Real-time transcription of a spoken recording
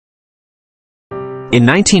In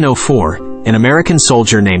 1904, an American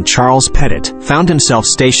soldier named Charles Pettit found himself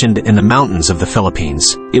stationed in the mountains of the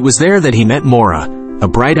Philippines. It was there that he met Maura, a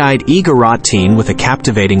bright-eyed Igorot teen with a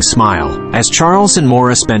captivating smile. As Charles and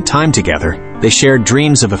Maura spent time together, they shared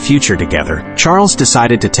dreams of a future together. Charles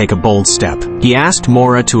decided to take a bold step. He asked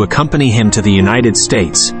Maura to accompany him to the United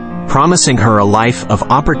States, promising her a life of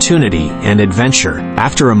opportunity and adventure.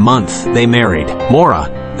 After a month, they married.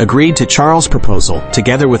 Maura agreed to Charles' proposal.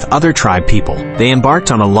 Together with other tribe people, they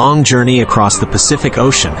embarked on a long journey across the Pacific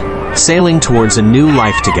Ocean, sailing towards a new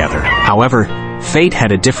life together. However, fate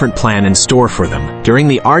had a different plan in store for them. During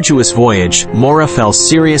the arduous voyage, Maura fell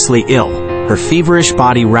seriously ill, her feverish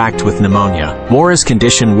body racked with pneumonia. Maura's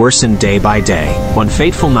condition worsened day by day. One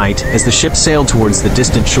fateful night, as the ship sailed towards the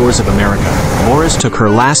distant shores of America, Maura took her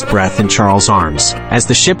last breath in Charles' arms. As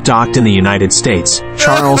the ship docked in the United States,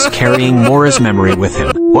 Charles carrying Maura's memory with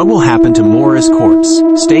him. What will happen to Maura's corpse?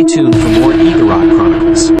 Stay tuned for more Igorot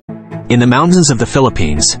Chronicles. In the mountains of the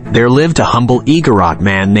Philippines, there lived a humble Igorot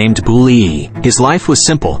man named Bulii. His life was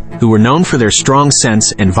simple, who were known for their strong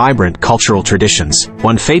sense and vibrant cultural traditions.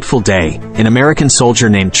 One fateful day, an American soldier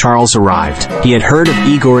named Charles arrived. He had heard of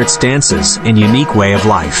Igorots' dances and unique way of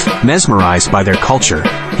life. Mesmerized by their culture,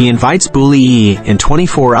 he invites Bulii and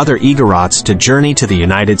 24 other Igorots to journey to the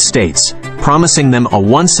United States, promising them a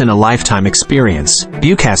once-in-a-lifetime experience.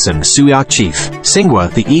 Bukasan Suyak Chief,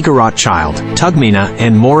 Singwa the Igorot child, Tugmina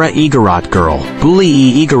and Maura Igorot girl,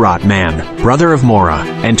 Bulii Igorot man, brother of Maura,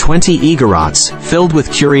 and 20 Igorots, filled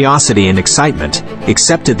with curiosity and excitement,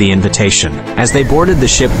 accepted the invitation. As they boarded the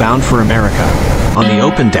ship bound for America, on the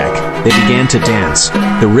open deck, they began to dance,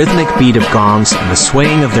 the rhythmic beat of gongs and the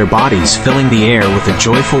swaying of their bodies filling the air with a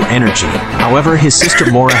joyful energy. However, his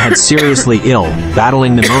sister Maura had seriously ill,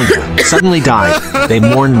 battling pneumonia, suddenly died. They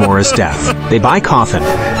mourned Maura's death. They buy coffin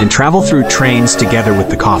and travel through trains together with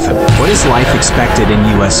the coffin. What is life expected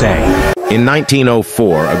in USA? In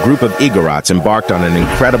 1904, a group of Igorots embarked on an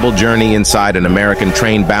incredible journey inside an American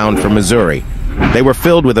train bound for Missouri. They were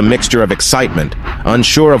filled with a mixture of excitement,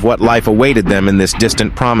 unsure of what life awaited them in this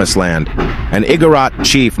distant promised land. An Igorot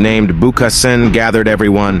chief named Bukasan gathered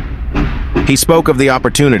everyone. He spoke of the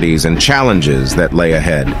opportunities and challenges that lay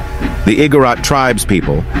ahead. The Igorot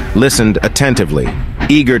tribespeople listened attentively,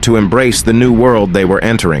 eager to embrace the new world they were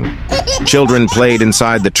entering. Children played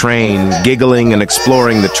inside the train, giggling and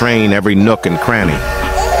exploring the train every nook and cranny.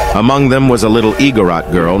 Among them was a little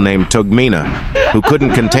Igorot girl named Tugmina, who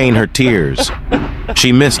couldn't contain her tears.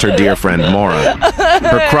 She missed her dear friend Maura.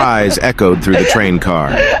 Her cries echoed through the train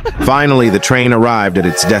car. Finally, the train arrived at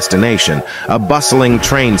its destination, a bustling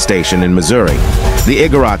train station in Missouri. The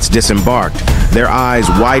Igorots disembarked, their eyes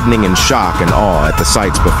widening in shock and awe at the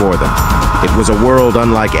sights before them. It was a world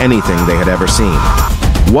unlike anything they had ever seen.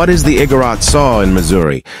 What is the Igorot saw in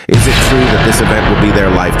Missouri? Is it true that this event will be their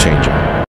life-changer?